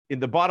in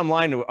the bottom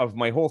line of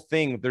my whole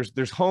thing,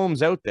 there's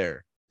homes out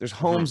there. There's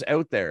homes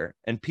out there,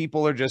 and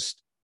people are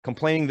just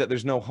complaining that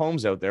there's no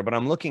homes out there. But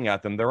I'm looking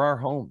at them. There are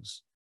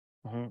homes.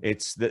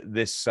 It's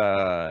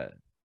the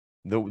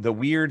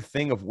weird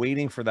thing of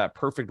waiting for that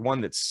perfect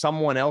one that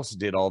someone else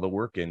did all the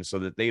work in so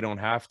that they don't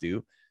have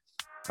to.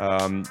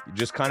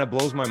 Just kind of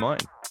blows my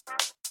mind,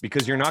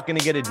 because you're not going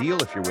to get a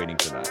deal if you're waiting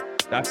for that.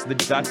 That's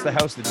the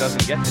house that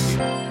doesn't get the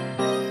deal.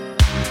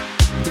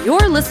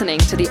 You're listening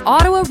to the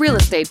Ottawa Real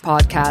Estate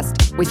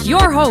Podcast with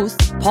your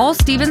hosts, Paul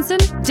Stevenson,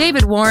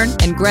 David Warren,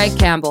 and Greg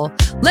Campbell.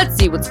 Let's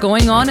see what's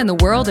going on in the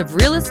world of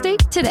real estate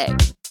today.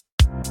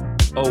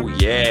 Oh,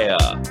 yeah.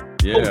 Oh,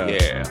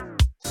 yeah.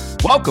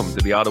 Welcome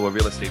to the Ottawa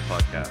Real Estate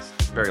Podcast.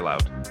 Very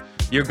loud.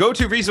 Your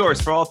go-to resource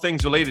for all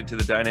things related to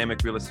the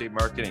dynamic real estate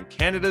market in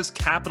Canada's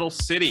capital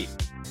city.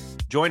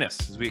 Join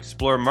us as we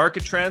explore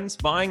market trends,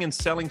 buying and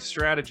selling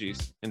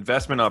strategies,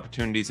 investment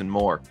opportunities, and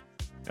more.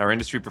 Our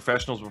industry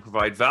professionals will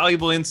provide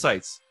valuable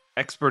insights,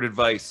 expert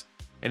advice,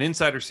 and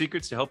insider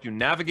secrets to help you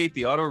navigate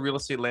the Ottawa real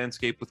estate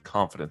landscape with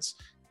confidence.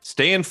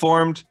 Stay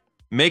informed,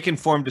 make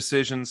informed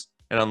decisions,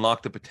 and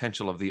unlock the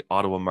potential of the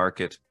Ottawa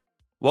market.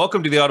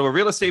 Welcome to the Ottawa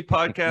Real Estate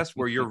Podcast,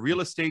 where your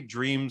real estate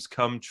dreams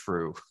come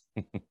true.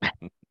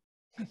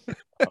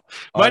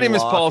 My name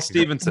is Paul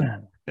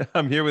Stevenson.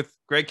 I'm here with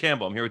Greg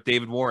Campbell. I'm here with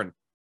David Warren.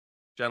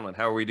 Gentlemen,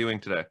 how are we doing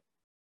today?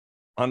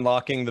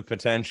 Unlocking the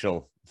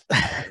potential.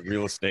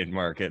 Real estate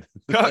market.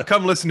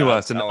 Come listen to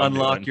us and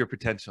unlock your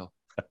potential.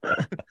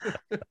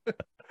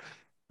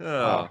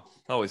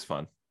 Always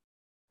fun.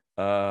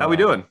 How we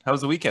doing? How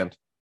was the weekend?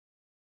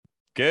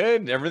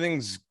 Good.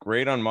 Everything's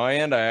great on my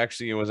end. I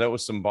actually was out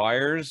with some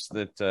buyers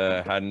that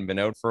hadn't been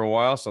out for a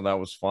while, so that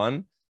was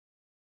fun.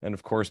 And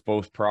of course,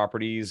 both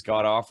properties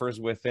got offers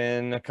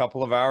within a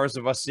couple of hours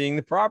of us seeing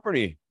the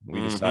property.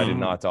 We decided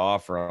not to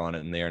offer on it,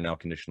 and they are now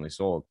conditionally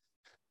sold.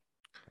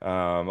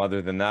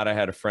 Other than that, I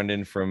had a friend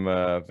in from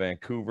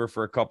Vancouver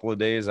for a couple of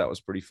days. That was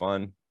pretty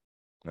fun.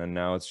 And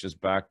now it's just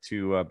back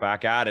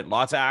at it.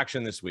 Lots of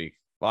action this week.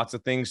 Lots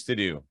of things to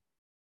do.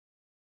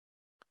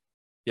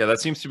 Yeah,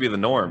 that seems to be the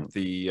norm.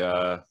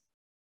 The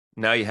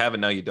now you have it,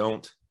 now you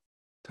don't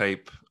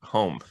type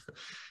home.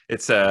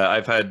 It's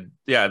I've had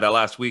that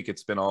last week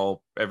it's been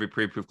every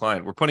pre-approved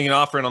client. We're putting an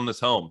offer in on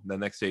this home. The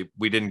next day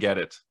we didn't get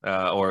it,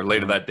 or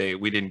later that day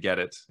we didn't get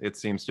it. It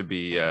seems to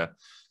be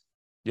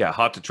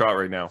hot to trot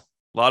right now.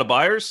 A lot of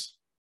buyers,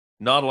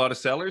 not a lot of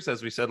sellers,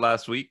 as we said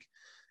last week.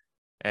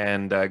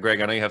 And Greg,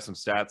 I know you have some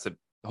stats that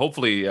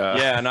hopefully,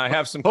 and I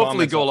have some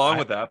hopefully go along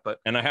with that. But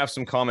I have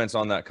some comments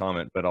on that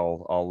comment, but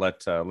I'll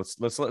let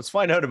let's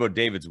find out about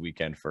David's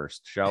weekend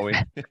first, shall we?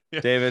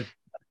 David,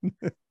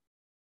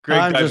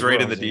 Greg dives right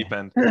in the deep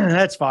end.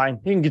 That's fine.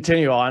 You can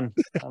continue on.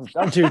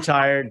 I'm too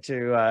tired to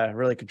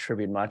really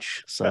contribute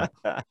much. So.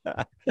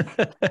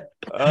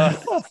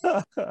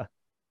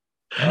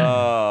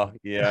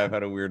 Yeah, I've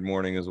had a weird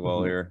morning as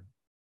well here.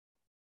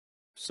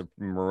 So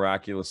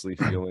miraculously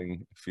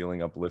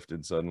feeling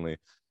uplifted suddenly.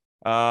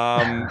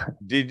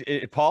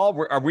 Did Paul?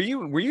 Were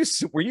you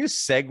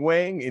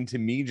segueing into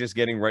me just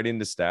getting right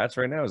into stats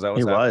right now? Is that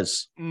what's happening?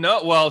 Was?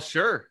 No, well,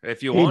 sure.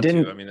 If you want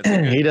to, I mean,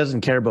 he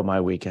doesn't care about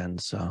my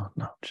weekend, so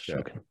no, just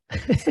joking.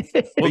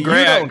 Well,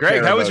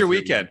 Greg, how was your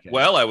weekend?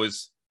 Well, I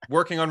was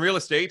working on real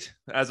estate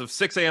as of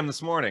 6 a.m.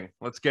 this morning.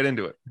 Let's get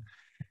into it.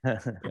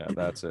 Yeah,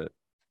 that's it.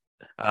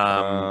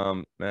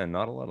 Man,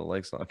 not a lot of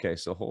likes. Okay,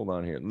 so hold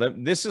on here.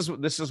 This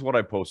is what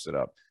I posted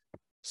up.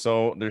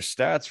 So there's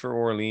stats for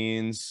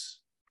Orleans.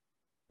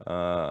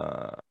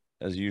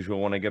 As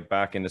usual, when I get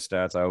back into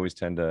stats, I always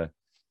tend to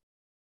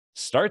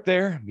start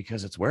there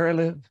because it's where I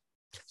live.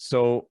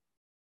 So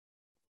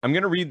I'm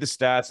going to read the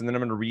stats, and then I'm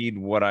going to read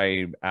what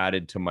I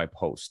added to my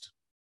post.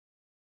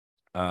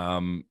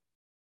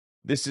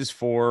 This is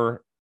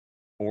for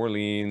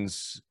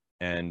Orleans,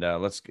 and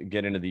let's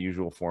get into the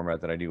usual format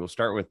that I do. We'll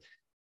start with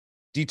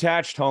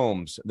detached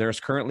homes. There's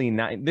currently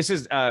 9. This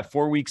is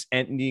 4 weeks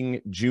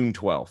ending June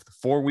 12th.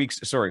 4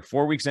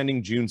 weeks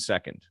ending June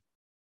 2nd.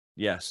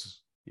 Yes.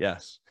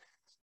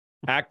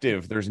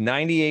 Active. There's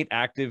 98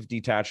 active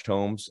detached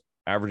homes,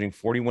 averaging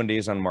 41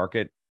 days on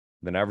market,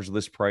 with an average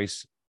list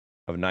price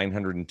of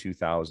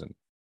 $902,000.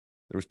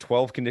 There's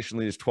 12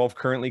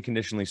 currently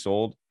conditionally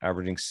sold,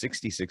 averaging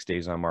 66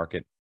 days on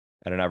market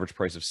at an average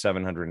price of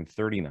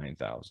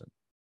 $739,000.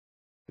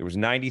 There was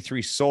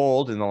 93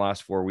 sold in the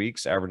last 4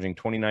 weeks, averaging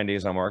 29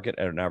 days on market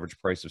at an average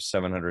price of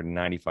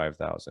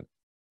 $795,000.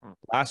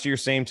 Last year,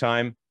 same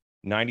time,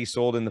 90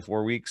 sold in the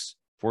 4 weeks,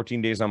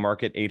 14 days on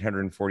market,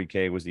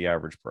 $840K was the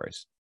average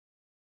price.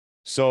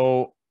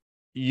 So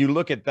you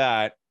look at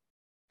that,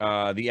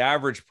 the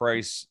average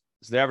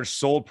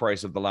sold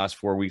price of the last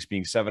 4 weeks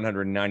being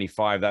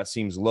 $795. That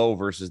seems low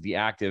versus the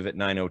active at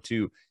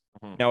 $902.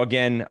 Now,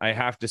 again, I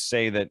have to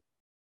say that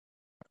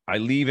I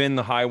leave in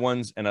the high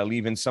ones and I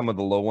leave in some of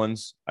the low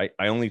ones. I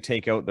only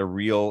take out the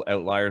real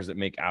outliers that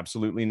make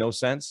absolutely no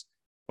sense.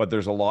 But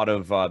there's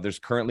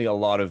currently a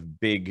lot of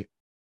big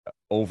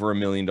over $1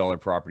 million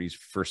properties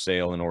for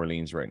sale in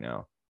Orleans right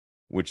now,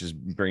 which is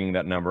bringing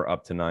that number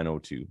up to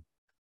 902.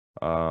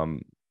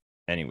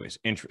 Anyways,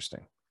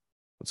 interesting.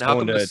 Let's Now, how go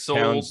come into the sold?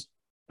 towns.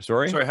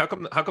 Sorry, How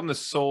come the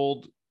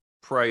sold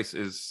price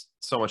is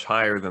so much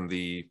higher than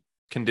the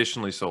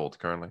conditionally sold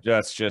currently?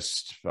 That's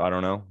just, I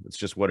don't know. It's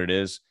just what it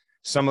is.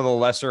 Some of the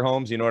lesser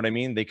homes, you know what I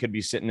mean? They could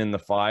be sitting in the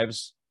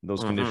fives,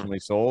 those conditionally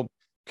sold,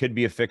 could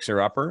be a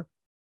fixer upper.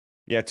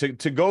 Yeah,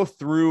 to go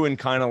through and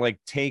kind of like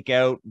take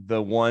out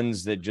the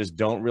ones that just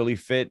don't really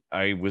fit,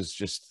 I was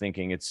just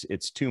thinking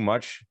it's too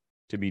much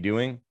to be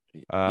doing.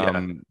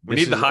 We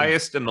need the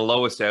highest and the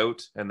lowest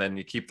out, and then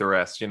you keep the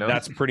rest, you know?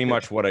 That's pretty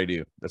much what I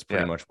do. That's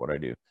pretty much what I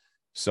do.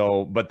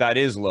 So, but that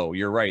is low.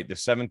 You're right. The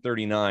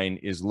 739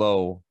 is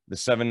low. The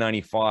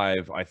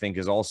 795, I think,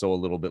 is also a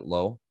little bit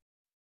low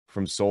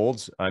from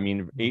solds. I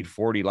mean,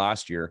 840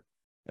 last year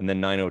and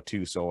then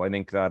 902. So I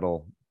think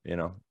that'll,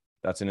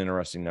 that's an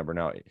interesting number.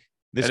 Now,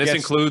 this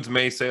includes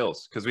May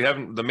sales because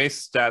the May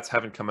stats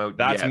haven't come out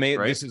yet. May.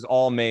 Right? This is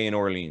all May in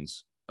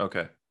Orleans.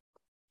 Okay.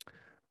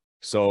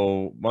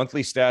 So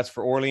monthly stats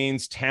for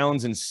Orleans,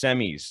 towns and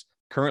semis.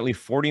 Currently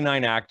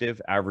 49 active,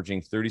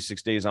 averaging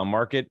 36 days on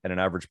market at an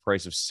average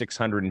price of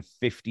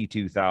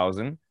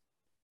 $652,000.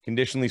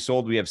 Conditionally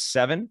sold, we have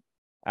 7,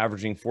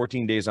 averaging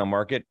 14 days on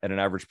market at an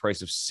average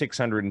price of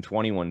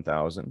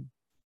 $621,000.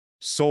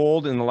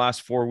 Sold in the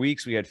last 4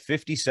 weeks, we had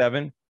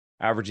 57,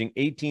 averaging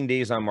 18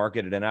 days on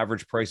market at an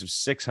average price of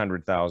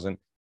 $600,000.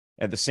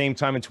 At the same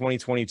time in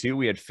 2022,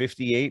 we had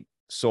 58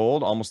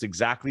 sold, almost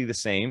exactly the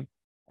same,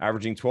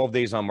 averaging 12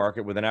 days on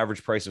market with an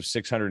average price of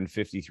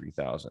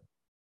 $653,000.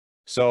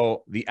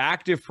 So the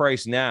active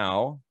price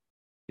now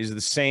is the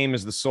same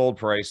as the sold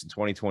price in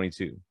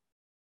 2022.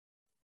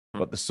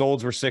 But the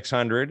solds were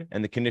 600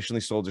 and the conditionally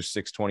solds are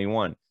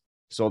 621.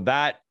 So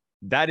that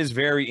is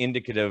very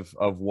indicative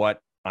of what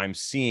I'm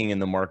seeing in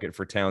the market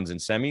for towns and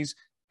semis,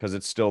 because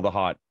it's still the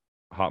hot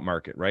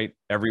market, right?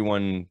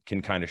 Everyone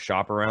can kind of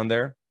shop around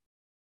there.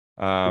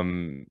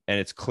 And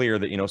it's clear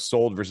that,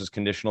 sold versus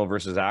conditional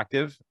versus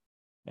active.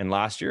 And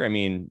last year, I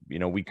mean,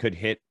 we could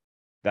hit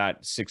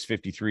that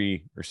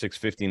 653 or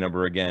 650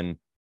 number again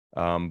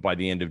by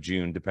the end of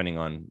June, depending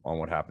on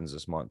what happens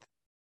this month.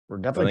 We're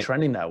definitely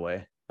trending that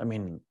way. I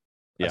mean,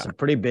 that's a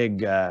pretty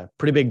big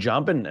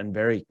jump and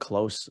very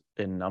close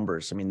in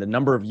numbers. I mean, the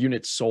number of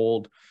units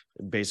sold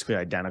basically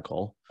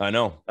identical. I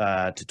know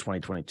to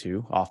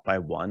 2022, off by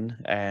 1,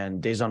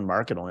 and days on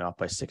market only off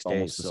by 6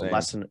 days, so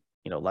less than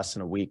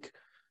a week,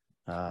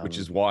 which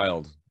is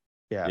wild.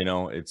 Yeah,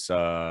 it's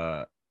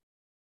and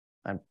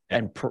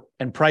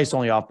price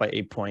only off by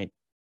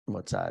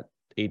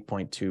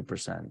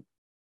 8.2%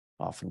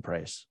 off in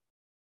price.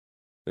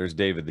 There's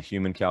David, the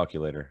human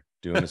calculator,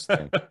 doing his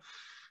thing.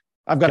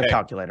 I've got a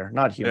calculator,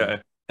 not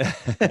human.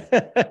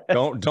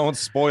 Don't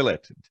spoil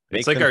it.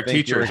 It's like our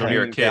teachers when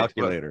you're a kid.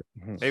 Calculator.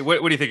 Hey,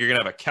 what do you think? You're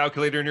gonna have a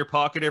calculator in your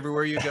pocket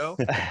everywhere you go?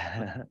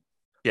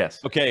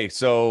 Yes. Okay,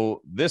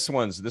 so this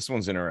one's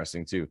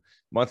interesting too.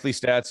 Monthly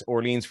stats: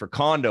 Orleans for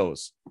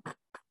condos,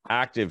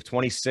 active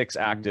 26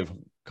 active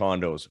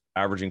condos,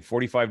 averaging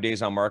 45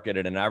 days on market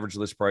at an average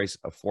list price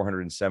of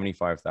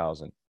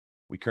 $475,000.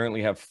 We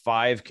currently have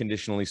 5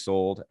 conditionally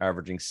sold,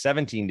 averaging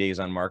 17 days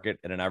on market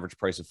at an average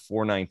price of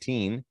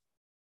 $419,000.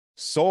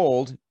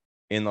 Sold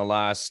in the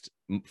last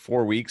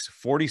 4 weeks,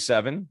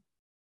 47,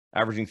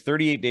 averaging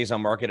 38 days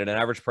on market at an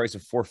average price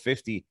of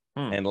 $450,000.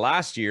 And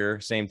last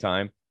year, same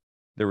time,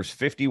 there was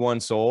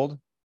 51 sold,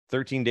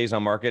 13 days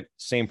on market,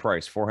 same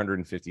price,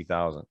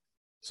 $450,000.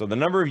 So the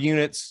number of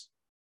units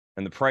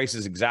and the price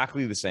is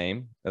exactly the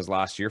same as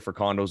last year for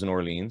condos in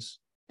Orleans.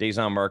 Days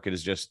on market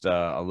is just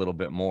a little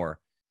bit more.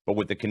 But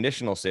with the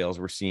conditional sales,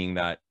 we're seeing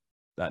that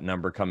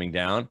number coming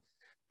down.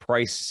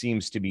 Price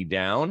seems to be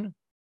down,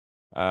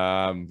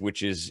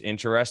 which is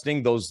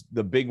interesting.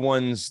 The big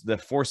ones, the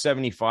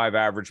 475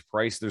 average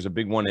price, there's a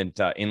big one at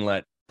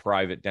Inlet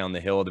Private down the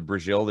hill, the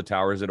Brazil, the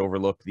towers that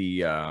overlook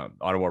the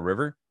Ottawa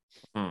River.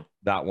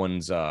 That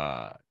one's,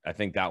 I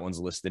think that one's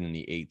listed in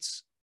the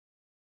 8s.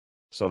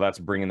 So that's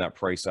bringing that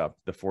price up,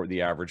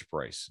 the average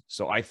price.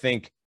 So I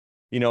think,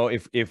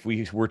 if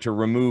we were to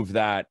remove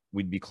that,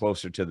 we'd be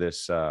closer to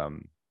this,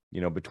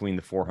 between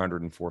the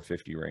 400 and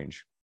 450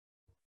 range.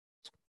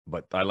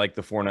 But I like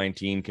the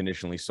 419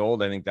 conditionally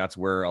sold. I think that's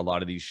where a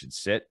lot of these should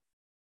sit.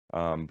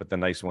 But the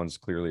nice ones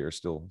clearly are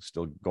still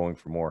going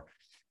for more.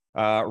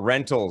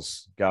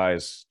 Rentals,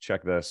 guys,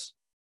 check this.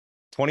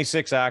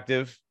 26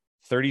 active,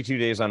 32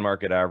 days on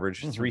market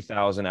average,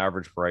 3,000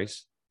 average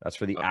price. That's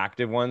for the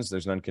active ones.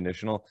 There's none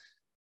conditional.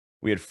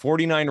 We had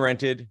 49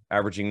 rented,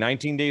 averaging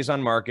 19 days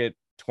on market,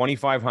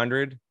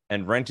 2,500,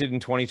 and rented in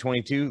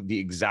 2022, the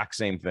exact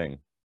same thing.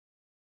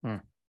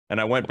 And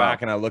I went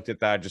back and I looked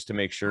at that just to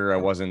make sure I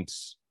wasn't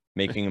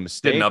making a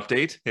mistake. Didn't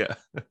update. Yeah.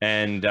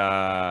 And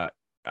I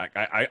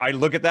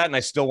look at that and I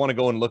still want to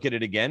go and look at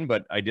it again,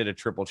 but I did a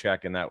triple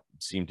check and that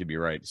seemed to be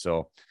right.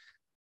 So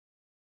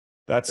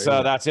that's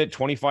it.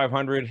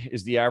 2,500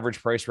 is the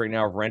average price right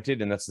now of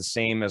rented, and that's the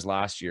same as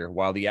last year,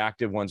 while the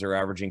active ones are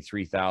averaging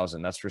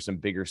 3,000. That's for some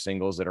bigger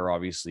singles that are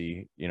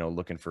obviously,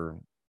 looking for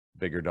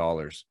bigger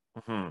dollars.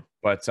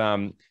 But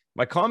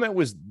my comment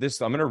was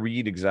this. I'm going to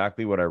read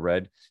exactly what I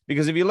read,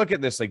 because if you look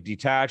at this, like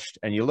detached,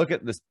 and you look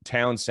at the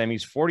town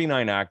semis,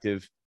 49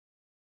 active,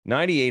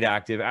 98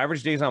 active,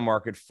 average days on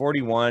market,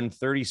 41,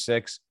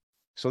 36.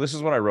 So this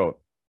is what I wrote.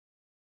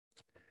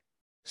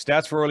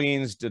 Stats for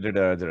Orleans.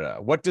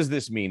 What does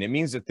this mean? It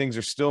means that things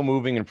are still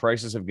moving and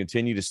prices have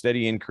continued a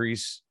steady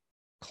increase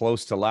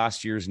close to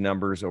last year's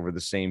numbers over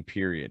the same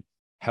period.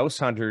 House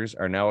hunters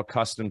are now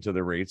accustomed to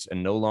the rates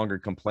and no longer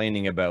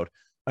complaining about,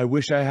 I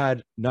wish I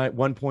had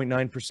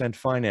 1.9%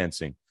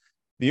 financing.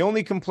 The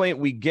only complaint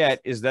we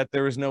get is that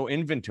there is no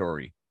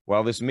inventory.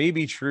 While this may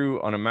be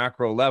true on a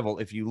macro level,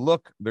 if you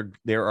look,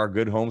 there are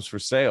good homes for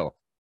sale.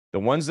 The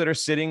ones that are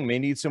sitting may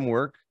need some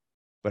work,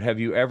 but have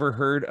you ever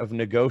heard of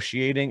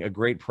negotiating a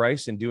great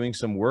price and doing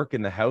some work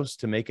in the house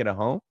to make it a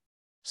home?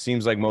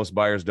 Seems like most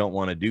buyers don't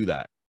want to do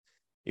that.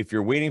 If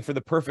you're waiting for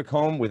the perfect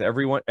home with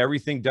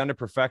everything done to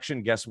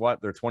perfection, guess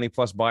what? There are 20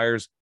 plus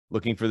buyers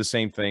looking for the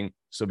same thing.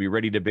 So be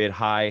ready to bid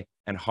high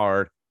and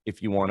hard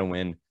if you want to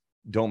win.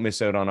 Don't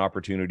miss out on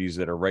opportunities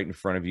that are right in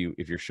front of you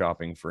if you're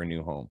shopping for a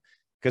new home.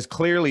 Because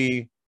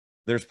clearly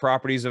there's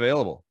properties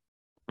available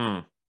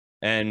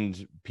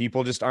and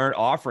people just aren't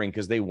offering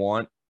because they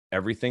want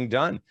everything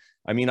done.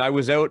 I mean, I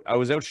was out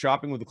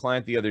shopping with a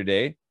client the other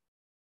day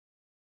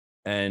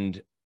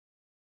and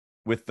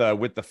with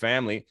the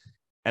family,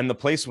 and the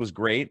place was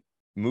great,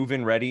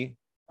 move-in ready,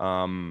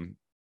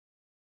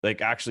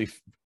 like actually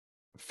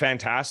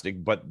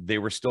fantastic, but they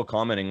were still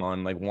commenting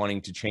on like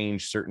wanting to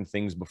change certain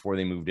things before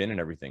they moved in and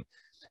everything.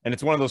 And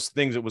it's one of those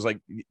things that was like,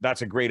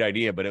 that's a great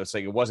idea, but it was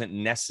like, it wasn't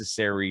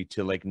necessary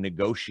to like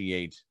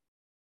negotiate.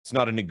 It's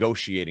not a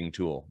negotiating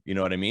tool. You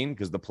know what I mean?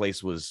 Because the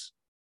place was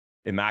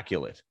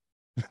immaculate,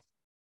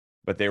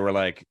 but they were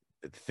like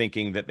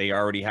thinking that they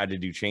already had to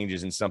do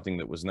changes in something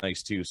that was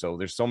nice too. So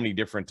there's so many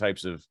different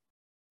types of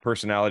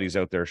personalities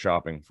out there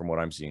shopping from what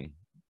I'm seeing.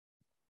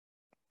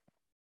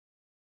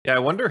 Yeah. I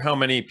wonder how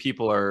many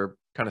people are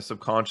kind of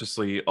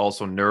subconsciously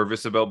also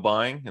nervous about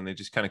buying, and they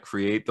just kind of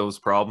create those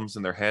problems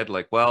in their head.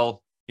 Like,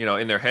 well, you know,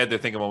 in their head, they're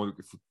thinking, well,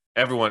 if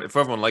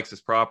everyone likes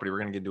this property, we're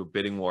going to get into a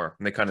bidding war.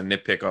 And they kind of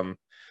nitpick on,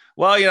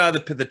 well, you know,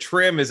 the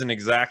trim isn't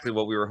exactly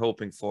what we were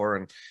hoping for.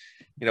 And,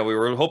 you know, we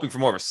were hoping for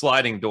more of a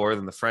sliding door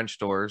than the French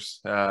doors,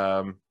 you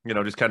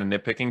know, just kind of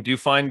nitpicking. Do you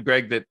find,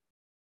 Greg, that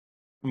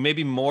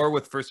maybe more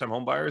with first-time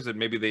home buyers, that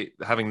maybe they,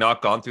 having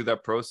not gone through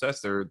that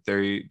process,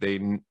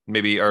 they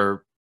maybe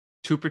are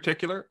too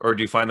particular? Or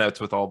do you find that's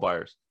with all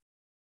buyers?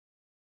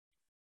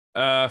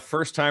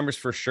 First timers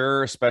for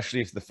sure, especially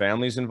if the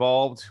family's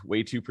involved,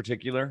 way too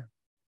particular.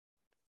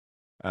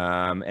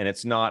 And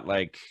it's not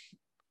like,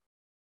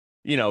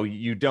 you know,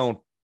 you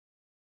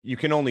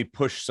can only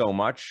push so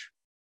much.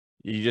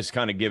 You just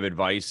kind of give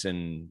advice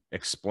and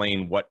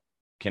explain what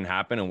can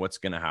happen and what's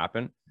going to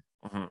happen.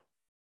 Mm-hmm.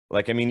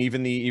 Like, I mean,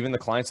 even the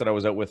clients that I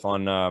was out with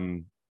on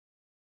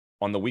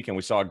the weekend,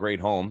 we saw a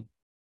great home.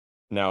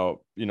 Now,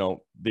 you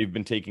know, they've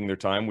been taking their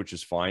time, which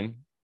is fine.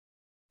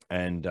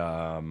 And,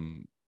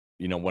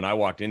 you know, when I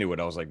walked into it,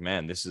 I was like,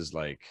 man, this is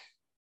going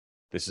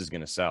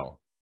to sell.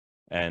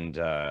 And,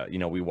 you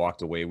know, we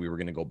walked away, we were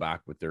going to go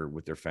back with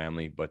their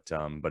family, but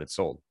it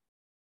sold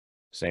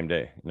same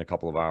day in a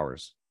couple of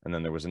hours. And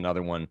then there was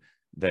another one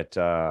that,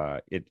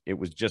 it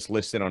was just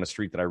listed on a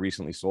street that I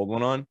recently sold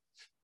one on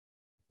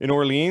in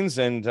Orleans.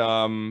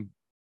 And,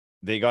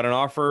 they got an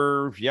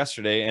offer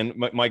yesterday, and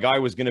my guy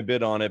was going to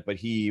bid on it, but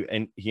he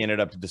ended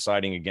up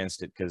deciding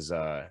against it because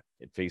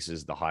it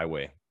faces the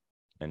highway,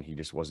 and he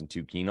just wasn't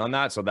too keen on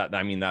that. So that,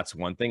 I mean, that's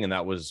one thing, and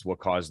that was what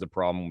caused the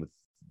problem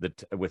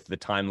with the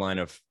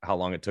timeline of how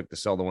long it took to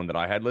sell the one that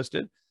I had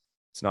listed.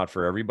 It's not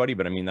for everybody,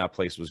 but I mean, that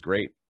place was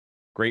great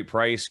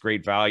price,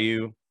 great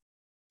value,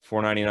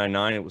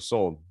 $499.9. It was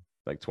sold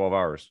like 12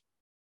 hours.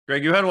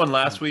 Greg, you had one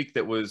last week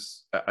that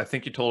was, I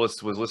think you told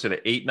us was listed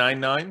at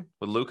 $899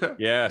 with Luca.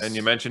 Yes. And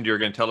you mentioned you were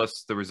going to tell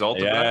us the result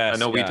of that. I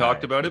know we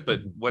talked about it, but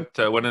what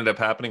ended up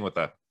happening with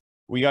that?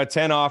 We got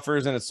 10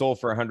 offers and it sold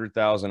for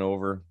 100,000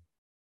 over.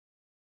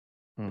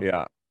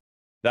 Yeah.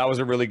 That was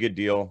a really good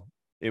deal.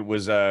 It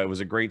was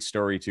a great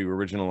story too.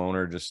 Original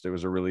owner, it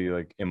was a really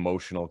like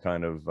emotional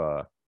kind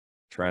of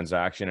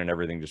transaction, and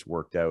everything just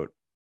worked out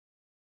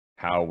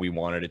how we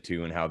wanted it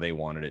to and how they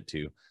wanted it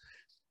to.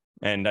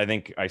 And I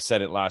think I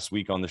said it last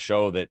week on the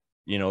show that,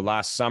 you know,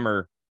 last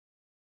summer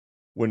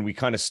when we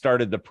kind of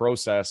started the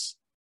process,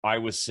 I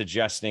was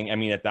suggesting, I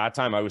mean, at that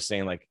time I was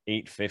saying like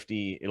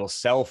 850, it'll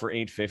sell for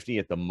 850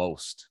 at the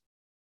most.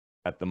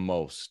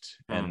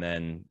 And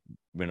then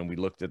when we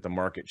looked at the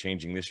market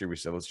changing this year, we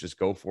said, let's just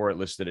go for it.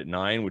 Listed at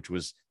 9, which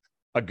was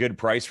a good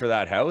price for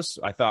that house.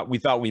 We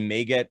thought we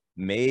may get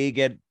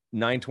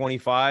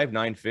 925,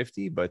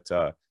 950, but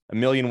 $1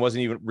 million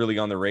wasn't even really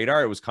on the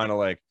radar. It was kind of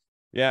like,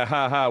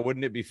 yeah,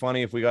 wouldn't it be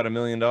funny if we got $1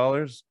 million?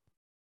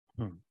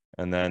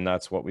 And then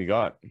that's what we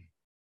got.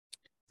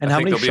 And how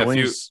many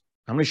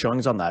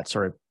showings on that?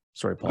 Sorry,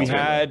 Paul. We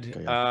had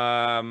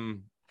how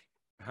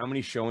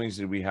many showings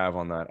did we have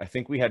on that? I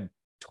think we had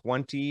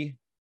 20.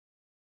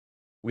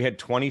 We had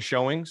 20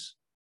 showings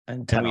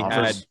and 10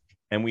 offers.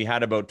 We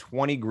had about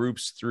 20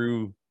 groups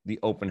through the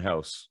open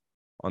house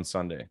on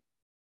Sunday.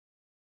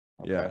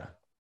 Okay. Yeah.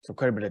 So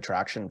quite a bit of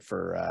traction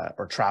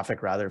or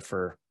traffic rather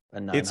for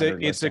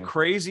It's a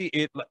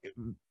crazy,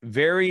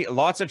 very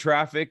lots of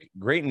traffic,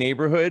 great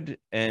neighborhood,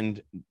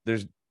 and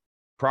there's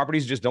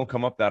properties just don't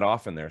come up that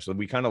often there. So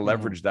we kind of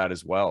leverage that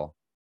as well.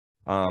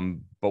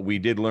 But we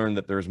did learn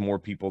that there's more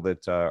people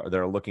that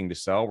are looking to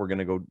sell. We're going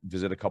to go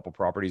visit a couple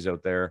properties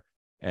out there,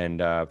 and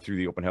through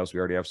the open house, we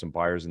already have some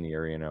buyers in the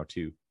area now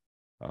too.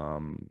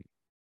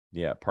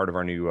 Part of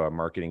our new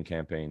marketing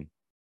campaign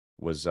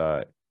was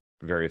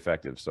very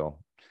effective. So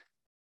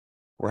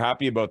we're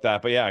happy about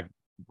that. But yeah,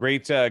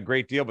 great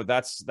deal. But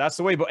that's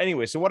the way. But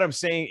anyway, so what I'm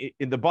saying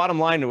in the bottom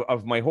line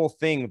of my whole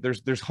thing,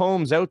 there's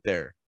homes out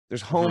there.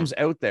 There's homes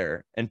out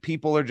there, and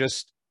people are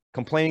just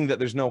complaining that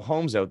there's no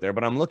homes out there.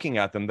 But I'm looking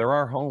at them. There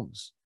are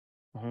homes.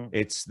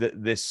 It's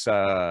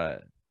the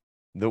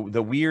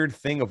weird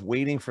thing of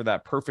waiting for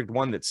that perfect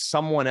one that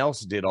someone else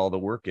did all the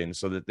work in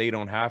so that they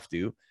don't have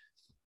to.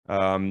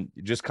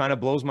 It just kind of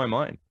blows my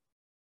mind,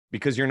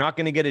 because you're not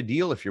going to get a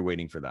deal if you're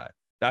waiting for that.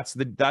 That's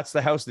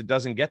the house that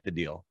doesn't get the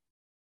deal.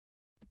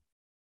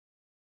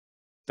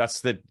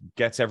 That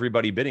gets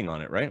everybody bidding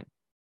on it, right?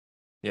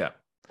 Yeah.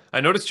 I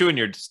noticed too in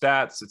your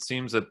stats, it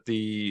seems that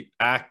the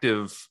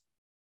active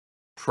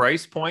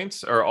price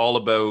points are all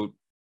about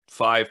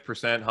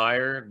 5%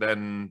 higher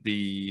than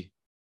the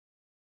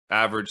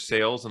average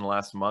sales in the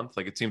last month.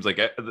 Like, it seems like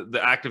the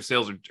active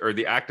sales or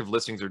the active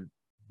listings are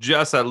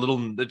just a little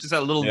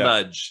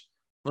nudge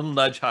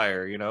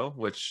higher,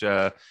 which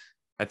I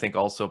think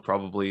also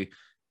probably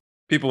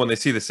people, when they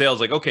see the sales,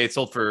 like, okay, it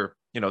sold for,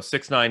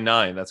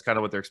 $699. That's kind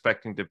of what they're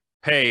expecting to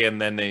pay. And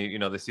then they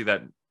see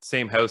that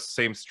same house,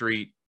 same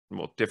street,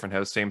 well, different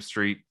house, same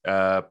street,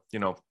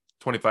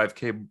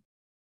 $25K.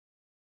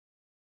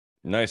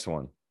 Nice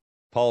one.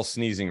 Paul's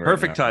sneezing right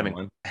Perfect now,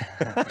 timing.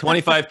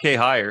 $25K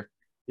higher.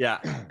 Yeah.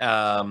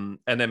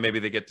 And then maybe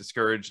they get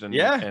discouraged and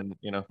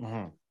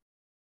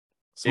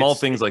small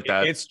It's things like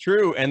that. It's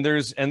true. And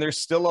there's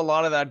still a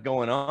lot of that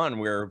going on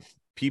where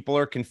people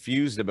are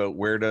confused about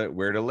where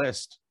to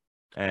list.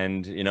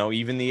 And,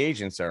 even the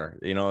agents are,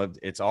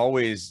 it's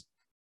always,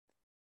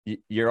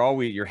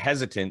 you're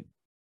hesitant,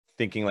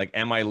 thinking like,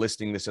 am I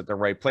listing this at the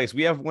right place?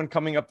 We have one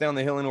coming up down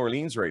the hill in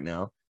Orleans right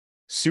now.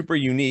 Super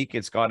unique.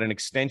 It's got an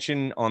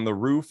extension on the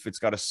roof. It's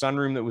got a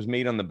sunroom that was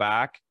made on the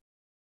back.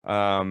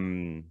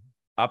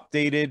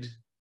 Updated.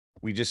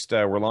 We just,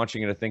 we're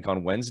launching it, I think,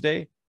 on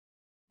Wednesday,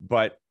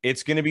 but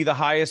it's going to be the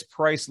highest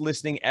price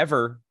listing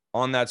ever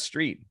on that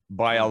street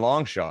by a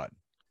long shot.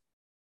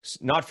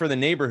 Not for the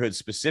neighborhood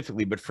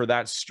specifically, but for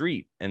that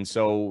street. And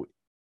so,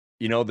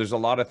 there's a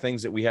lot of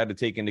things that we had to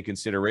take into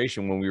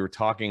consideration when we were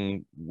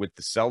talking with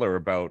the seller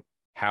about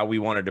how we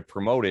wanted to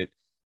promote it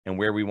and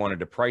where we wanted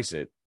to price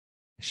it.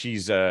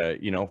 She's,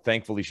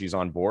 thankfully she's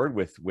on board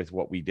with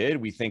what we did.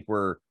 We think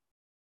we're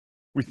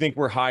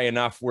high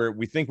enough where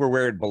we think we're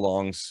where it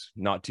belongs,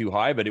 not too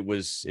high, but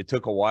it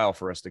took a while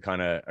for us to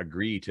kind of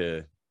agree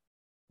to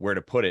where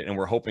to put it. And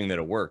we're hoping that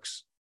it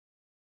works.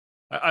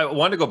 I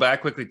want to go back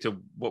quickly to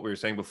what we were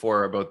saying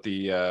before about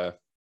the,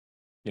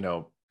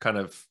 kind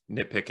of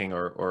nitpicking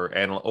or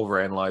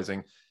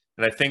overanalyzing.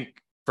 And I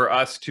think for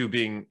us too,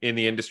 being in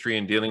the industry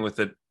and dealing with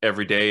it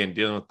every day and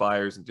dealing with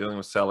buyers and dealing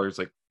with sellers,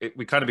 like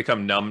we kind of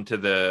become numb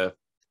to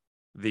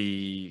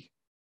the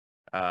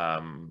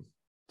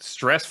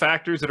stress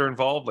factors that are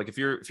involved. Like if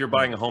you're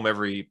buying a home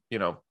every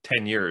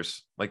 10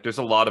 years, like there's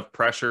a lot of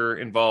pressure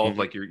involved.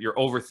 Like you're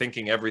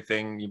overthinking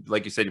everything.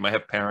 Like you said, you might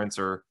have parents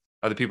or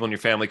other people in your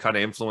family kind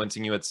of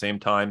influencing you at the same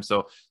time.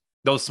 So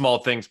those small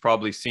things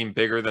probably seem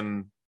bigger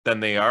than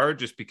they are,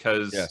 just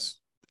because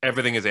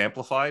everything is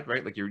amplified,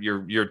 right? Like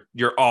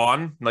you're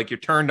on, like you're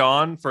turned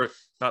on, for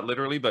not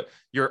literally, but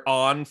you're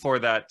on for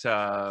that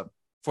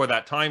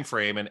time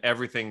frame, and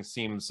everything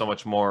seems so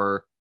much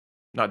more,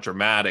 not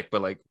dramatic,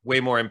 but like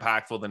way more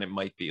impactful than it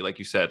might be. Like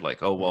you said,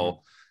 like, oh,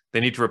 well, they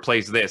need to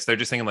replace this. They're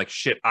just thinking like,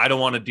 shit, I don't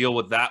want to deal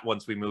with that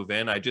once we move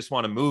in. I just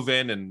want to move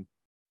in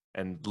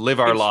and live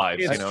our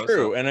lives. It's true.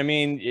 So, and I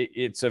mean,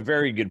 it's a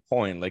very good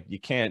point. Like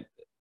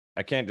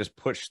I can't just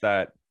push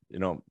that,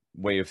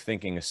 way of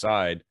thinking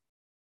aside.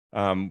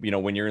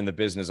 When you're in the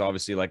business,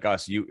 obviously, like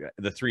us,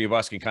 the three of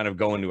us can kind of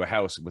go into a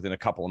house within a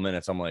couple of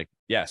minutes. I'm like,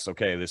 yes,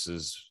 okay, this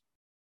is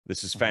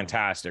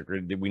fantastic, or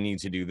we need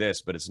to do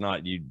this, but it's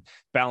not, you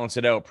balance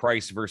it out,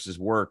 price versus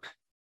work,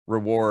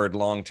 reward,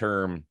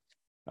 long-term.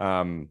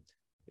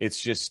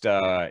 It's just,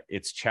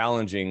 it's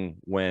challenging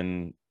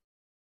when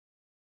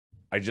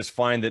I just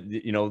find that,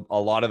 a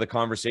lot of the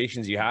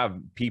conversations you have,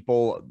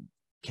 people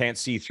can't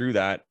see through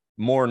that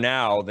more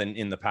now than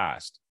in the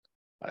past.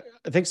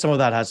 I think some of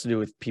that has to do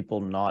with people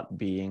not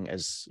being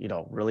as,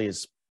 really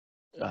as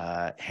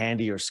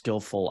handy or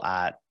skillful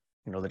at,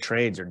 the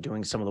trades, or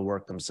doing some of the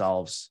work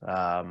themselves.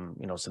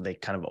 So they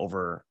kind of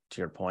to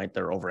your point,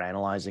 they're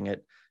overanalyzing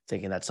it,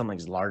 thinking that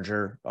something's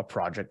larger a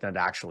project than it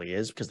actually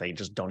is, because they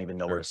just don't even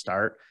know where to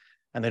start.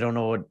 And they don't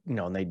know what,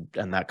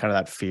 and that kind of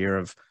that fear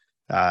of,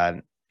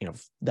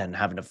 then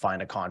having to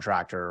find a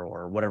contractor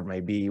or whatever it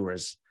may be.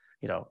 Whereas,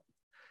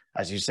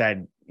 as you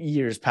said,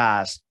 years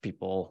past,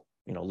 people,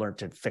 learn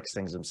to fix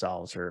things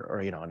themselves, or,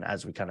 and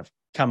as we kind of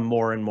come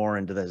more and more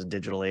into this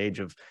digital age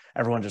of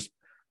everyone just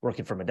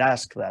working from a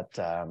desk, that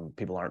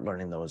people aren't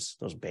learning those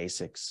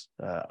basics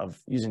of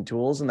using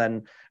tools, and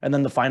then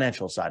the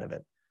financial side of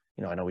it.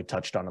 I know we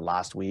touched on it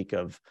last week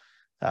of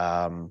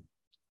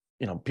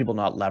people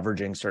not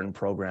leveraging certain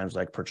programs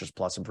like Purchase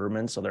Plus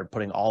improvements, so they're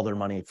putting all their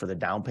money for the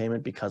down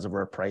payment because of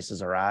where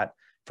prices are at.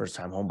 First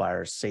time home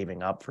buyers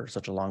saving up for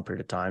such a long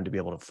period of time to be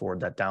able to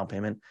afford that down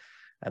payment,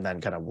 and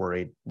then kind of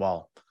worried,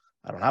 well,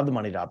 I don't have the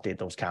money to update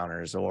those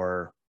counters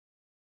or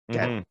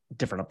get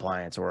different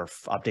appliance or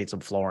update some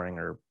flooring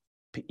or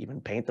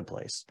even paint the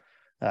place,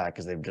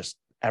 because they've just,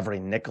 every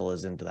nickel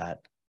is into that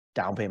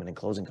down payment and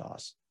closing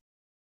costs.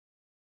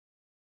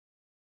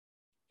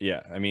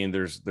 Yeah, I mean,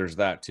 there's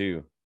that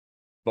too.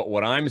 But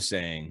what I'm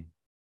saying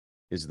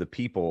is the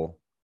people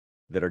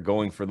that are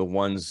going for the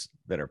ones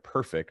that are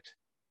perfect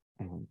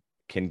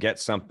can get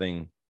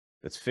something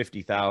that's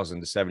 $50,000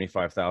 to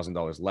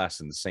 $75,000 less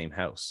in the same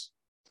house.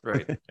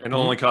 Right. And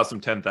it'll only cost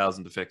them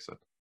 $10,000 to fix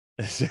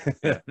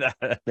it.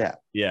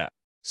 Yeah.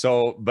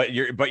 So, but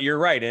you're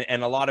right.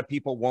 And a lot of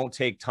people won't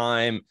take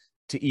time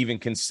to even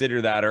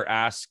consider that or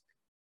ask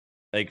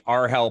like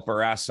our help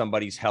or ask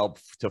somebody's help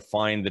to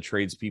find the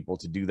tradespeople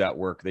to do that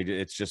work.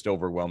 It's just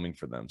overwhelming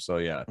for them. So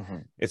yeah,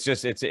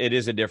 it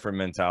is a different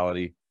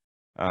mentality.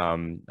 I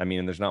mean,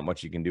 and there's not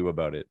much you can do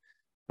about it,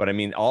 but I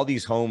mean, all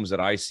these homes that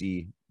I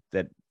see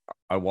that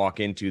I walk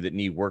into that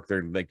need work,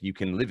 they're like, you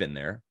can live in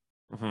there,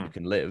 you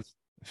can live.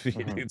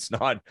 It's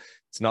not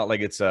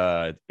like it's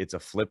a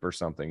flip or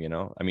something,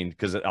 I mean,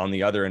 because on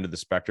the other end of the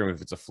spectrum,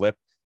 if it's a flip,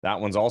 that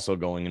one's also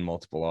going in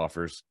multiple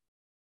offers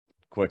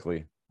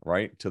quickly,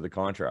 right, to the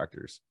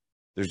contractors.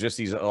 There's just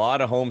a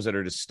lot of homes that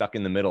are just stuck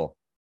in the middle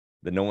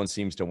that no one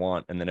seems to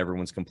want, and then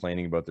everyone's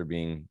complaining about there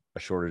being a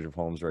shortage of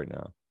homes right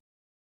now.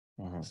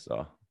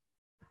 So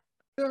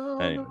we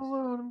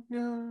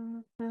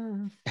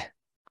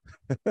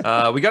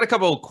got a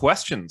couple of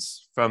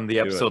questions from the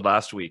episode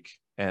last week,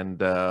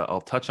 and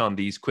I'll touch on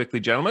these quickly,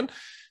 gentlemen.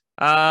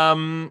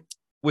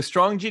 With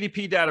strong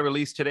GDP data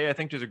released today, I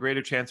think there's a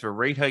greater chance of a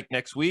rate hike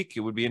next week.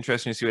 It would be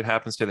interesting to see what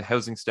happens to the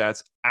housing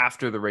stats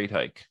after the rate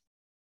hike.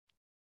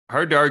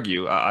 Hard to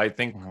argue. I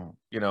think,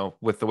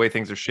 with the way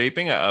things are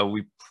shaping,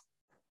 we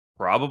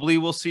probably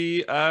will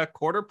see a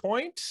 0.25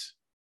 point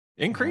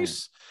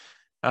increase.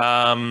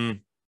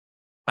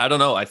 I don't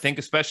know. I think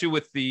especially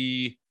with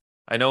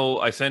I know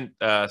I sent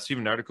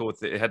Stephen an article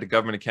it had the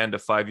Government of Canada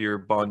 5-year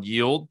bond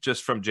yield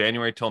just from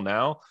January till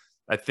now.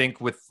 I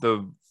think with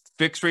the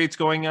fixed rates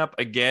going up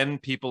again,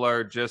 people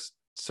are just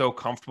so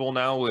comfortable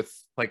now with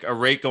like a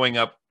rate going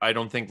up. I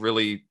don't think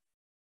really,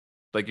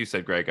 like you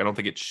said, Greg, I don't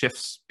think it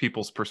shifts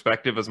people's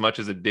perspective as much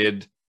as it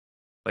did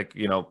like,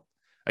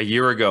 a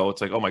year ago.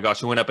 It's like, oh my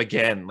gosh, it went up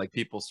again. Like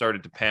people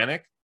started to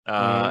panic.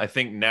 I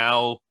think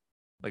now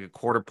like a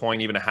 0.25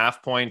 point, even a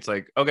 0.5 point, it's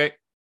like, okay,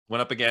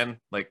 went up again.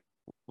 Like,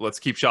 let's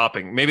keep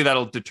shopping. Maybe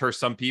that'll deter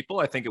some people.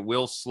 I think it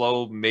will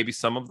slow maybe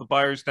some of the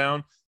buyers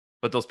down,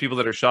 but those people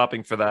that are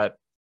shopping for that,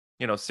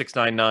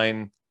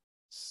 699,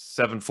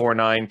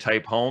 749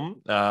 type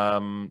home,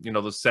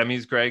 those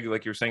semis, Greg,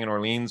 like you're saying in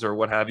Orleans or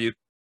what have you,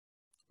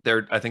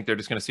 I think they're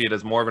just going to see it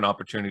as more of an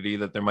opportunity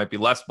that there might be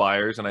less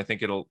buyers. And I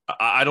think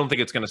I don't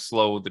think it's going to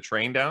slow the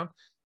train down,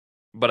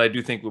 but I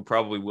do think we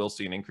probably will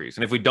see an increase.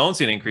 And if we don't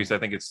see an increase, I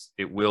think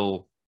it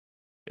will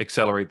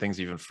accelerate things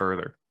even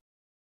further.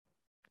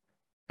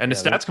 And the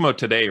stats come out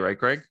today, right,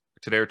 Greg?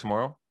 Today or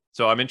tomorrow?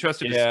 So I'm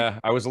interested to see.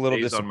 I was a little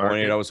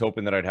disappointed. I was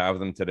hoping that I'd have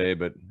them today,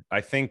 but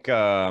I think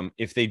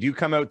if they do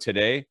come out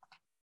today,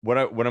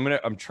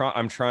 I'm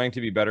trying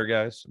to be better,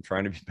 guys. I'm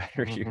trying to be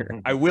better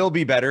here. I will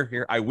be better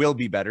here. I will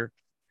be better.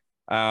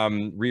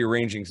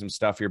 Rearranging some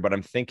stuff here, but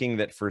I'm thinking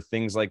that for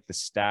things like the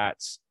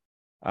stats,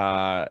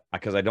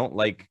 because I don't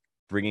like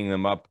bringing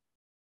them up,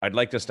 I'd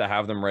like us to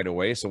have them right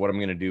away. So what I'm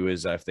going to do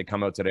is if they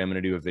come out today, I'm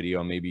going to do a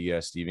video. Maybe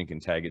Steven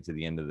can tag it to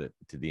the end of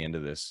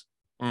this,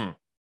 so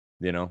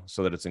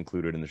that it's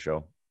included in the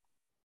show.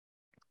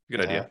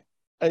 Good idea.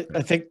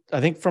 I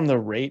think from the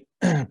rate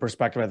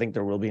perspective, I think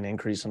there will be an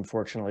increase,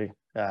 unfortunately.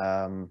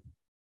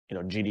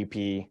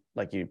 GDP,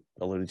 like you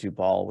alluded to,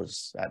 Paul,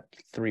 was at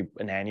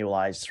an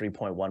annualized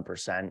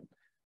 3.1%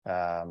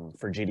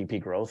 for GDP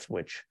growth,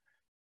 which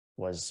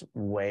was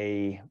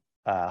way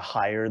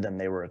higher than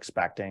they were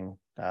expecting.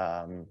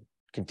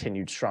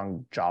 Continued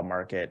strong job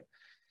market.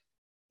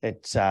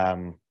 It's I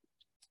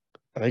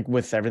think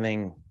with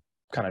everything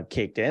kind of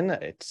caked in,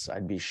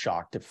 I'd be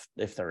shocked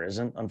if there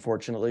isn't,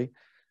 unfortunately,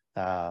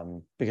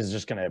 because it's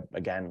just going to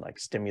again like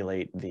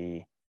stimulate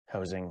the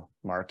housing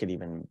market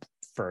even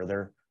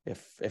further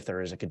if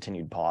there is a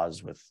continued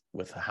pause with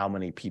how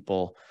many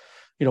people,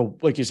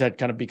 like you said,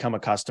 kind of become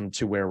accustomed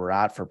to where we're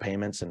at for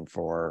payments and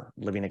for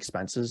living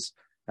expenses,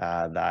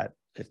 that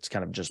it's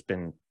kind of just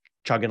been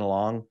chugging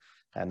along.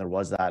 And there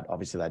was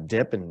obviously that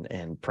dip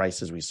in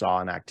prices we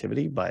saw in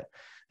activity, but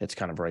it's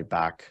kind of right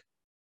back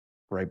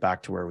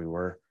to where we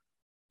were.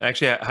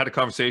 Actually, I had a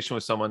conversation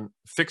with someone,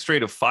 fixed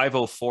rate of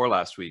 504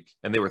 last week,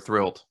 and they were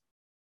thrilled.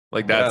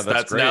 Like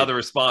that's now the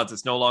response.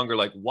 It's no longer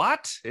like,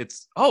 what?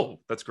 It's, oh,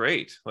 that's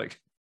great. Like,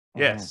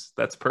 yes,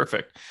 that's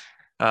perfect.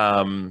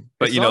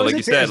 But As you know, long like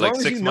as you said, as like long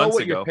as 6 you know months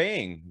what ago, you're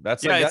paying.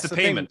 That's yeah, like it's that's the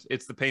the payment. thing.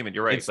 It's the payment.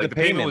 You're right. It's Like the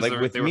the payment payment. was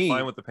Like with they were me,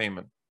 fine with the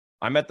payment.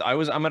 I'm at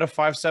a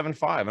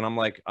 575, and I'm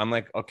like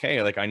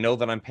okay, like I know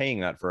that I'm paying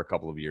that for a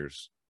couple of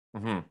years.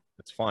 Mm-hmm.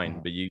 It's fine,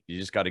 but you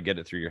just got to get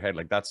it through your head.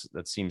 Like that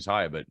seems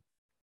high, but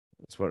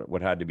that's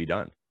what had to be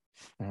done.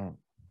 Mhm.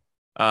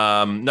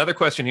 Another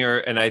question here,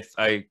 and I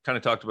kind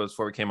of talked about this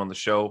before we came on the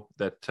show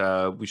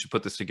that we should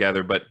put this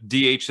together. But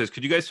DH says,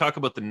 could you guys talk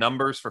about the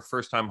numbers for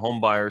first-time home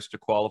buyers to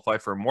qualify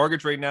for a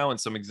mortgage right now, and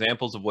some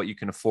examples of what you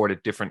can afford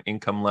at different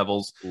income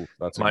levels, Ooh,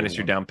 that's a minus good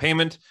your one. down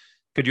payment?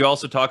 Could you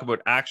also talk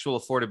about actual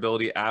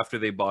affordability after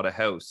they bought a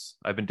house?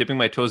 I've been dipping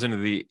my toes into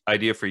the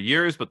idea for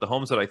years, but the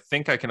homes that I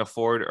think I can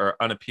afford are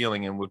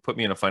unappealing and would put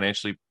me in a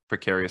financially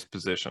precarious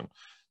position.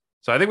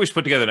 So I think we should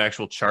put together an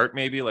actual chart,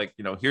 maybe like,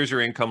 you know, here's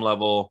your income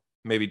level,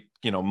 maybe,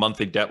 you know,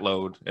 monthly debt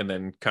load, and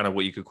then kind of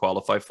what you could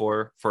qualify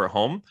for a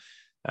home.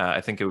 I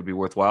think it would be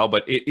worthwhile,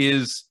 but it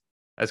is,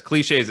 as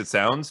cliche as it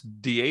sounds,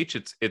 DH,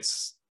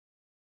 it's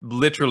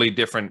literally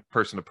different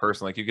person to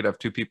person. Like you could have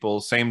two people,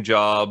 same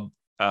job,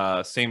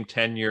 same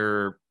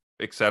tenure,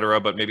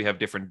 etc., but maybe have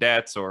different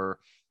debts, or,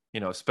 you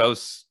know,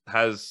 spouse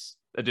has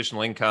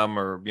additional income,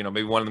 or, you know,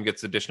 maybe one of them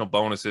gets additional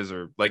bonuses,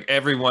 or like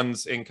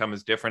everyone's income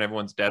is different,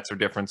 everyone's debts are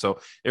different. So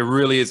it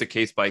really is a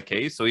case by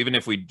case. So even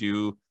if we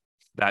do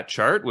that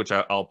chart, which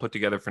I'll put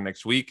together for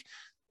next week,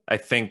 I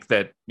think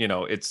that, you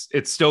know, it's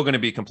still going to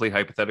be complete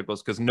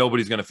hypotheticals because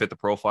nobody's going to fit the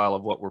profile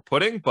of what we're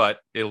putting, but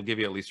it'll give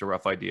you at least a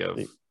rough idea of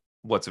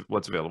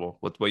what's available,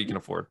 what you can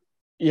afford.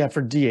 Yeah,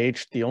 for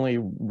DH, the only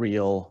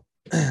real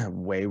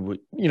way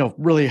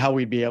really how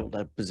we'd be able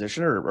to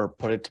position or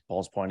put it, to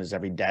Paul's point, is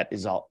every debt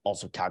is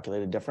also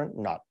calculated different,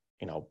 not,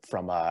 you know,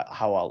 from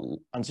how a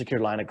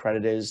unsecured line of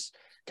credit is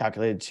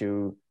calculated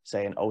to,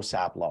 say, an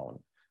OSAP loan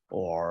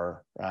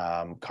or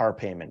car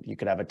payment. You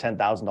could have a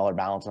 $10,000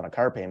 balance on a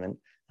car payment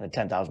and a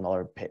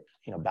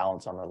 $10,000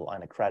 balance on a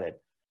line of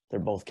credit. They're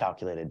both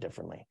calculated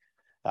differently.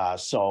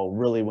 So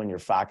really, when you're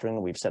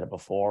factoring, we've said it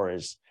before,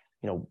 is,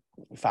 you know,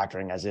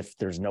 factoring as if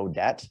there's no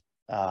debt,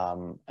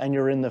 and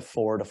you're in the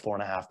 4 to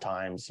 4.5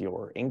 times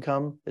your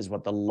income is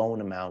what the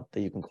loan amount that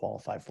you can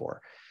qualify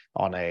for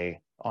on a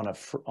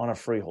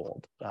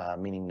freehold,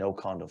 meaning no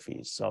condo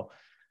fees. So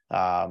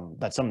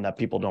that's something that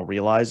people don't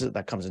realize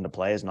that comes into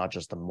play, is not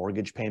just the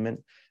mortgage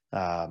payment,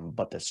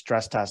 but the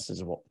stress test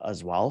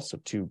as well. So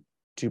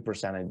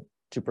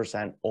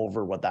 2%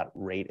 over what that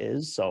rate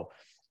is. So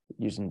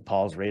using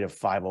Paul's rate of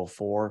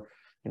 504,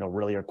 you know,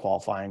 really you're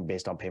qualifying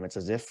based on payments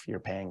as if you're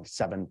paying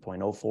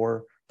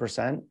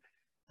 7.04%.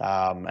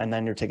 And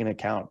then you're taking into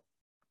account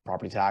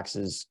property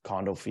taxes,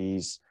 condo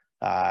fees,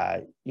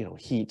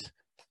 heat,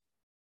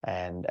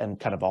 and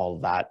kind of all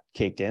of that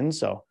caked in.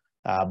 So,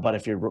 but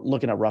if you're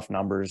looking at rough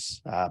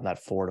numbers,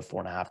 that 4 to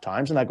 4.5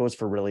 times, and that goes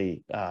for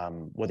really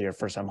whether you're a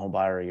first-time home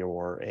buyer or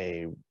you're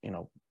a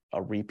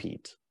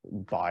repeat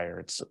buyer,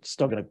 it's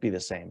still going to be the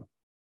same.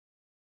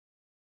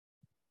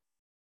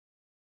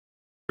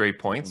 Great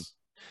points.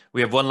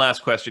 We have one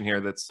last question here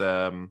that's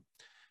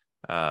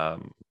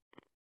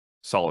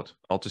solid.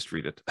 I'll just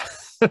read it.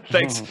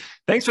 Thanks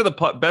for the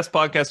best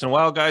podcast in a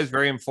while, guys.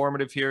 Very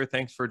informative here.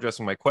 Thanks for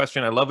addressing my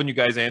question. I love when you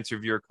guys answer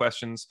viewer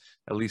questions,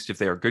 at least if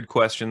they are good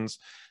questions.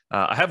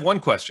 I have one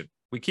question.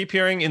 We keep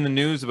hearing in the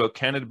news about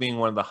Canada being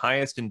one of the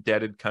highest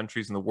indebted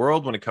countries in the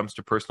world when it comes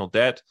to personal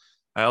debt.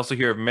 I also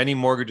hear of many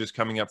mortgages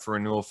coming up for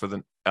renewal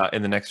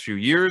in the next few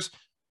years.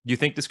 Do you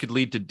think this could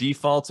lead to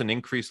defaults and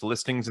increased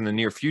listings in the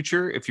near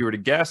future, if you were to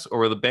guess, or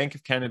will the Bank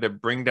of Canada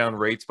bring down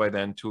rates by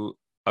then to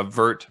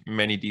avert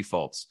many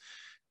defaults?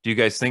 Do you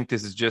guys think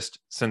this is just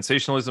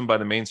sensationalism by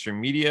the mainstream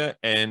media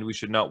and we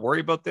should not worry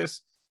about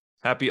this?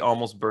 Happy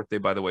almost birthday,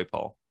 by the way,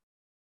 Paul.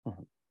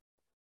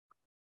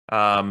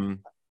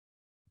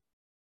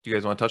 Do you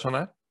guys want to touch on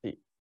that?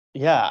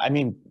 Yeah, I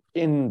mean,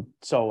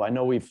 so I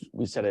know we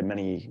said it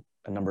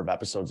a number of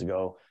episodes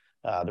ago.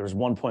 There was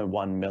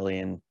 1.1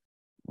 million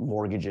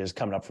mortgages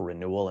coming up for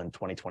renewal in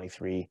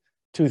 2023.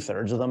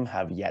 2/3 of them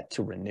have yet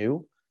to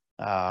renew.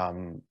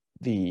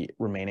 The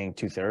remaining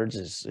 2/3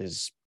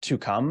 is to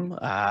come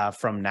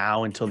from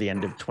now until the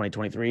end of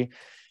 2023.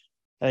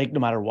 I think no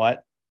matter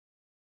what,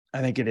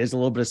 I think it is a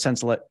little bit of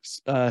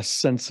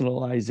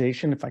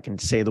sensationalization, if I can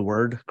say the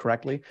word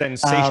correctly.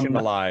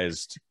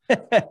 Sensationalized.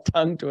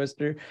 Tongue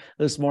twister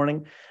this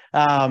morning.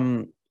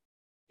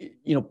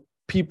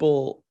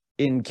 People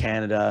in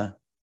Canada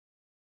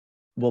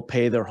will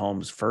pay their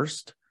homes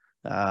first.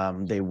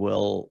 They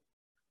will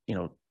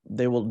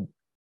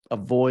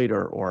avoid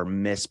or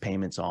miss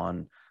payments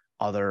on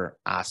other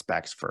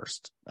aspects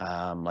first,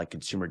 like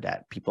consumer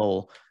debt.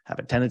 People have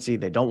a tendency,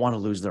 they don't want to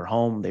lose their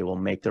home. They will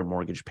make their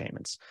mortgage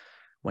payments.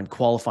 When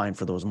qualifying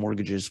for those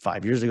mortgages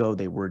 5 years ago,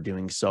 they were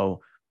doing so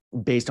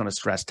based on a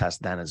stress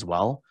test then as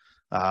well.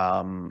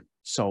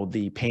 So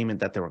the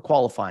payment that they were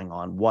qualifying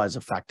on was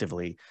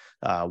effectively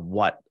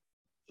what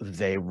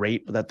they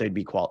rate that they'd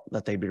be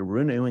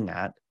renewing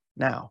at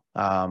now.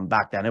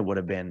 Back then it would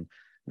have been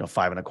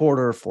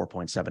 5.25,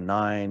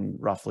 4.79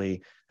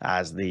 roughly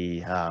as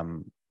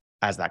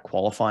that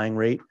qualifying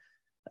rate,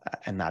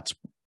 and that's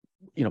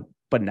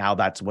but now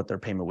that's what their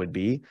payment would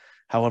be.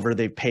 However,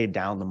 they've paid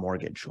down the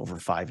mortgage over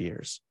 5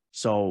 years.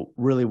 So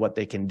really what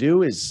they can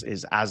do is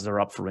as they're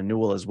up for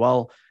renewal as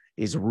well,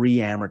 is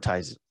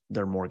re-amortize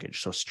their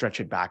mortgage. So stretch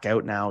it back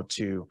out now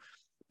to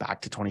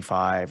back to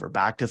 25 or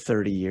back to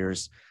 30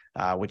 years,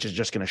 which is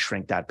just going to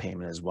shrink that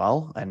payment as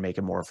well and make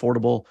it more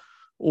affordable,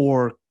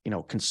 or,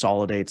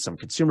 consolidate some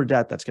consumer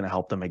debt that's going to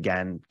help them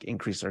again,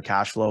 increase their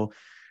cash flow.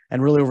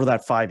 And really over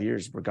that 5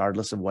 years,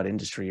 regardless of what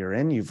industry you're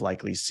in, you've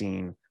likely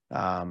seen,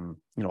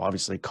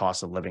 obviously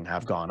costs of living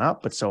have gone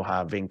up, but so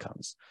have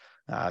incomes.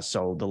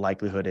 So the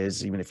likelihood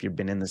is, even if you've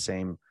been in the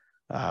same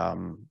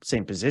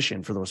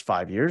position for those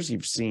 5 years,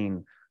 you've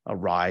seen a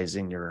rise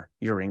in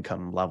your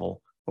income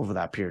level over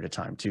that period of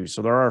time too.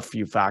 So there are a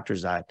few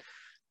factors that,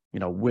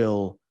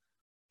 will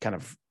kind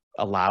of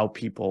allow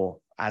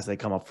people as they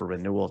come up for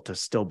renewal to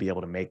still be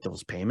able to make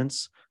those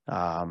payments,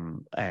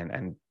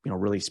 and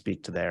really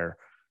speak to their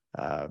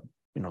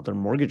their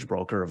mortgage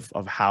broker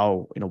of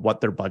how, what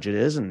their budget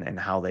is and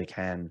how they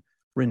can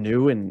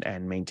renew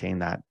and maintain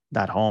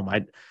that home.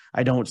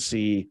 I don't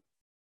see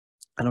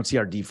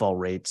our default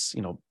rates,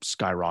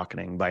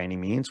 skyrocketing by any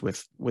means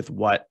with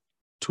what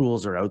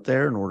tools are out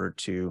there in order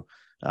to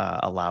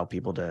allow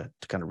people to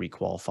kind of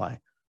requalify.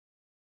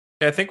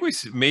 I think we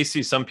may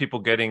see some people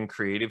getting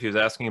creative. He was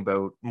asking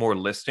about more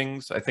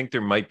listings. I think there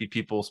might be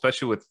people,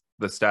 especially with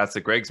the stats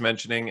that Greg's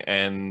mentioning,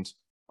 and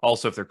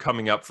also if they're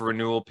coming up for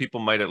renewal, people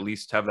might at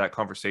least have that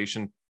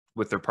conversation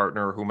with their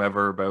partner or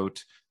whomever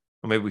about,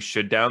 well, maybe we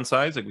should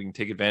downsize. Like we can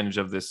take advantage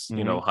of this,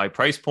 high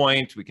price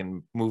point. We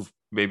can move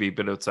maybe a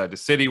bit outside the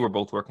city. We're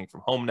both working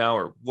from home now,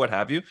 or what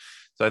have you.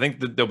 So I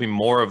think that there'll be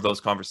more of those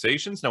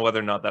conversations. Now, whether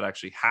or not that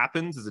actually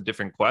happens is a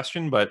different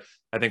question, but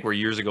I think where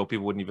years ago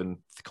people wouldn't even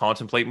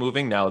contemplate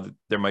moving, now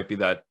there might be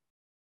that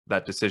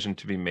decision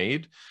to be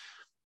made.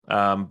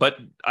 But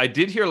I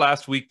did hear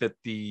last week that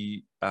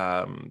the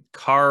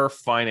car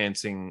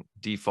financing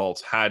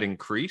defaults had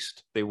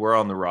increased. They were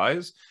on the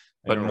rise,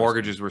 but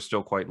mortgages were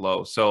still quite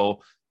low.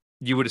 So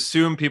you would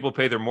assume people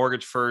pay their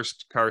mortgage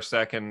first, car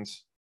second,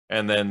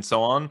 and then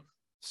so on.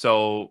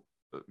 So,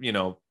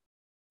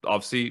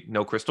 obviously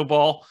no crystal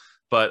ball,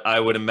 but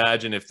I would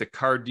imagine if the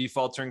car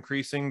defaults are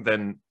increasing,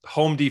 then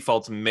home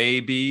defaults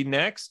may be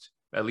next,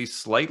 at least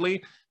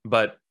slightly.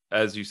 But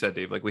as you said,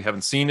 Dave, like we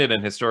haven't seen it,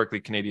 and historically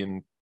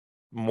Canadian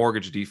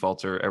mortgage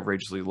defaults are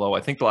outrageously low.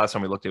 I think the last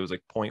time we looked, it was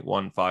like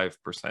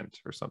 0.15%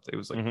 or something. It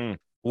was like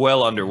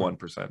well under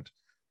 1%.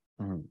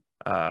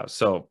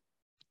 So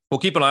we'll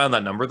keep an eye on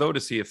that number though,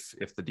 to see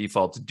if the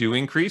defaults do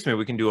increase. Maybe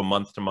we can do a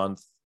month to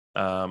month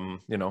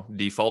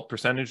default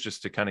percentage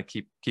just to kind of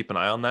keep an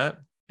eye on that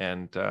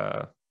and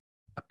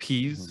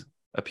appease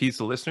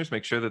the listeners,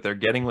 make sure that they're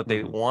getting what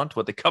they want,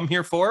 what they come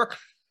here for,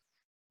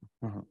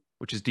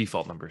 which is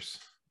default numbers.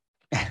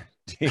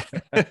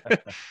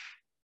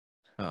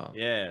 Oh.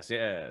 Yes.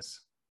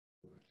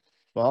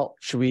 Well,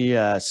 Should we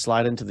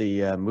slide into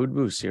the mood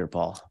boost here,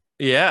 Paul?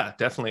 Yeah,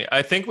 definitely.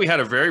 I think we had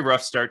a very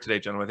rough start today,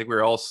 gentlemen. I think we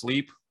were all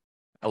asleep,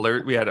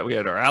 alert. We had our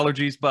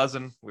allergies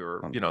buzzing. We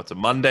were, it's a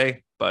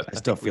Monday, but I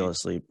still feel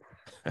asleep.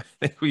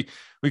 I think we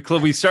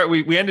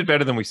ended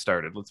better than we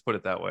started. Let's put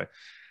it that way.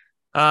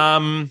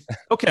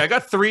 Okay, I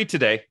got 3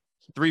 today.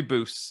 3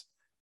 boosts.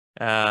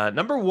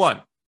 Number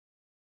 1.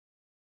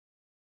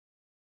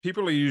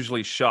 People are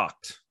usually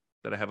shocked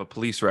that I have a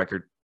police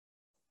record.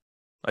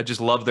 I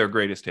just love their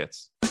greatest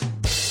hits. That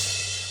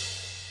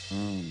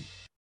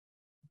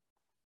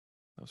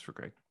was for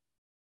Greg.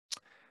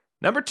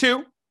 Number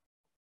 2.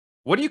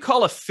 What do you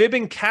call a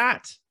fibbing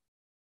cat?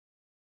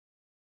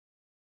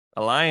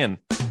 A lion.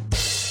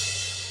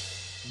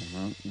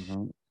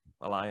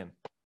 A lion.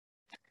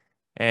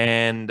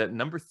 And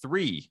number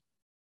 3.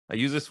 I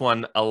used this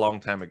one a long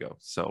time ago,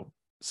 so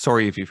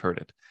sorry if you've heard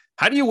it.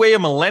 How do you weigh a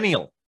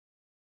millennial?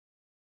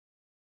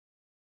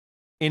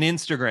 In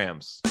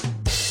Instagrams.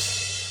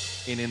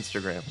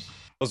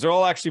 Those are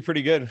all actually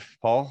pretty good,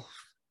 Paul.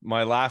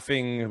 My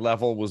laughing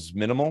level was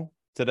minimal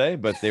today,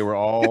 but they were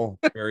all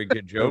very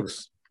good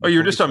jokes. Oh, you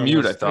were just on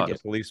mute, I thought. The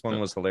police one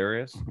was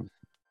hilarious.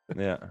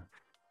 Yeah.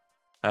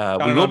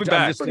 We will be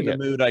back. I'm just in the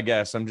mood, I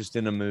guess. I'm just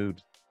in a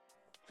mood.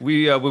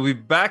 We'll be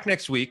back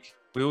next week.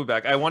 We will be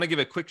back. I want to give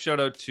a quick shout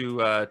out to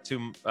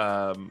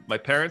my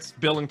parents,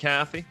 Bill and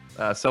Kathy,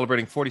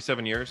 celebrating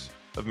 47 years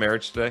of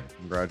marriage today.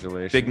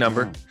 Congratulations. Big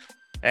number.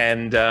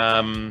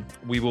 And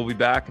we will be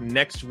back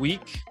next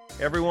week,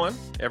 everyone,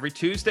 every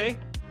Tuesday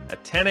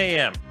at 10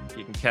 a.m.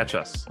 You can catch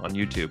us on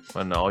YouTube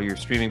on all your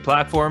streaming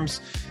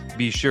platforms.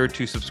 Be sure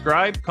to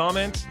subscribe,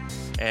 comment,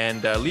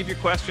 and leave your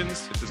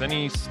questions. If there's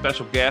any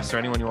special guests or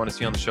anyone you want to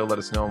see on the show, let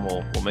us know, and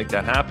we'll make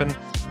that happen.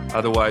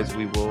 Otherwise,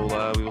 we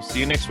will see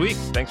you next week.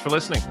 Thanks for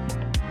listening.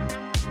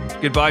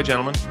 Goodbye,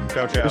 gentlemen.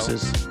 Ciao, ciao.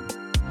 Deuces.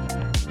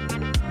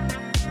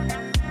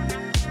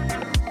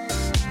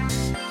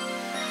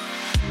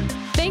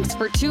 Thanks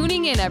for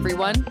tuning in,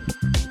 everyone.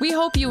 We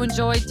hope you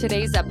enjoyed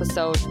today's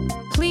episode.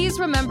 Please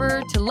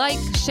remember to like,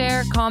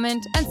 share,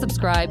 comment, and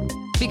subscribe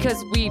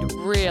because we'd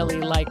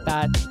really like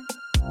that.